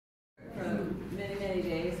early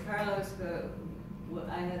days. Carlos,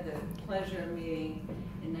 I had the pleasure of meeting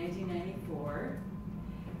in 1994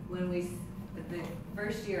 when the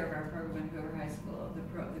first year of our program at Hoover High School,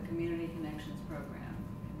 the Community Connections program,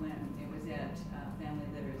 when it was at Family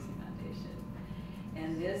Literacy Foundation.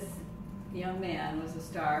 And this young man was a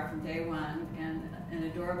star from day one, and an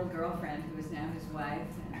adorable girlfriend who is now his wife,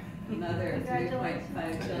 and mother of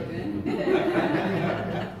 3.5 children.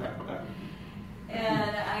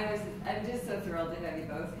 And I'm just so thrilled to have you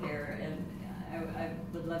both here, and I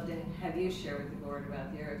would love to have you share with the board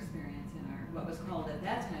about your experience in our, what was called at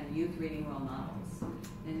that time, Youth Reading Role Models,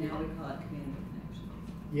 and now we call it Community Connections.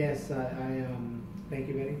 Yes, I thank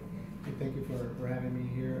you, Betty, and thank you for having me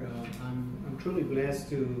here. I'm truly blessed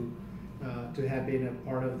to have been a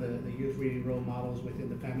part of the Youth Reading Role Models within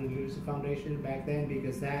the Family Literacy Foundation back then,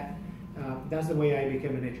 because that's the way I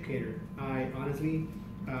became an educator. I honestly,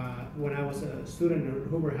 when I was a student at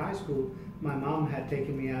Hoover High School, my mom had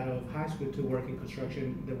taken me out of high school to work in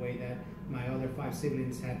construction the way that my other 5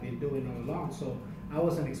 siblings had been doing all along. So I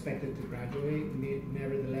wasn't expected to graduate,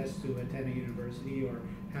 nevertheless to attend a university or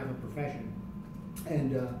have a profession.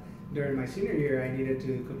 And during my senior year, I needed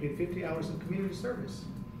to complete 50 hours of community service.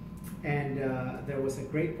 And there was a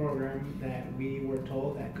great program that we were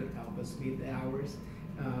told that could help us meet the hours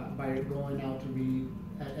by going out to read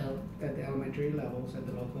at the elementary levels, at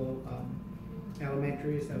the local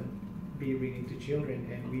elementaries, and be reading to children.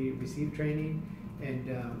 And we received training, and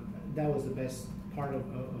that was the best part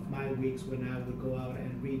of my weeks, when I would go out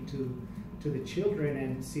and read to the children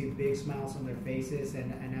and see big smiles on their faces.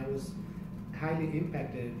 And I was highly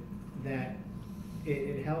impacted that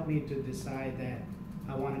it helped me to decide that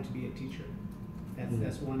I wanted to be a teacher.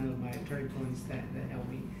 That's one of my turning points that helped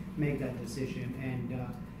me make that decision. And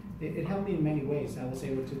it helped me in many ways. I was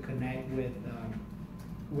able to connect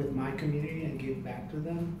with my community and give back to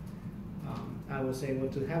them. I was able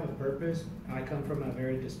to have a purpose. I come from a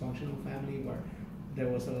very dysfunctional family where there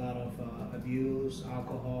was a lot of abuse,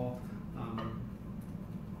 alcohol.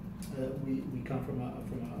 We come from a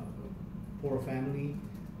poor family.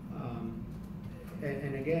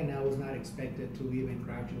 And again, I was not expected to even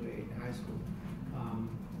graduate high school.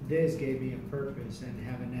 This gave me a purpose and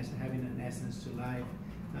having an essence to life,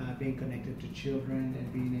 being connected to children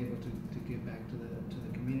and being able to give back to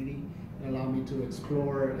the community. It allowed me to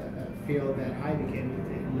explore a field that I became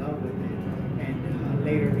in love with it, and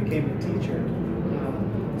later became a teacher.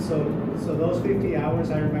 So those 50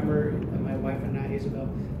 hours, I remember my wife and I, Isabel,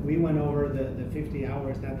 we went over the 50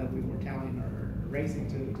 hours, not that we were tallying or racing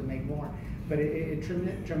to make more, but it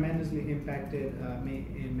tremendously impacted me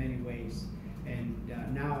in many ways. And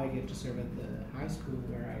now I get to serve at the high school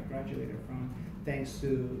where I graduated from, thanks to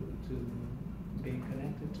being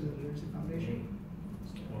connected to the Literacy Foundation.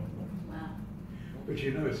 Wow. But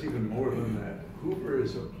you know, it's even more than that. Hoover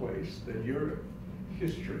is a place that your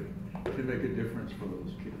history can make a difference for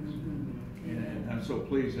those kids. And I'm so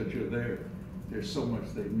pleased that you're there. There's so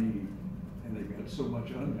much they need, and they've got so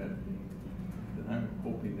much unmet need, that I'm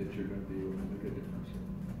hoping that you're going to be able to make a difference.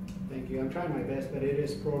 Thank you. I'm trying my best, but it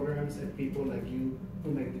is programs and people like you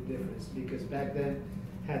who make the difference. Because back then,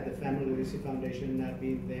 had the Family Literacy Foundation not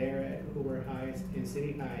been there at Hoover Heights, in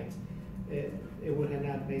City Heights, it would have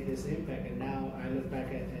not made this impact. And now I look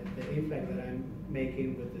back at the impact that I'm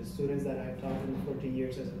making with the students that I've taught in 14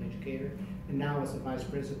 years as an educator, and now as a vice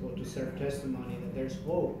principal to serve Testimony, that there's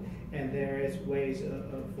hope and there is ways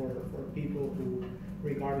for people who,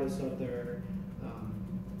 regardless of their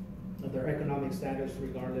economic status,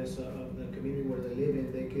 regardless of the community where they live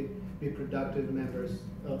in, they could be productive members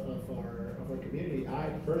of our community. I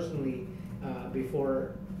personally,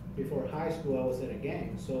 before high school, I was in a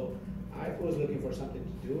gang, so I was looking for something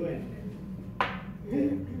to do, and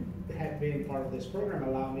being part of this program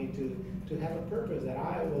allowed me to have a purpose that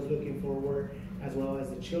I was looking forward, as well as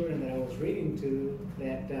the children that I was reading to,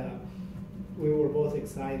 that we were both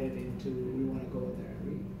excited into, we want to go there and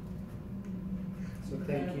read. So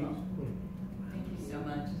thank you. Thank you so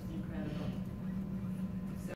much.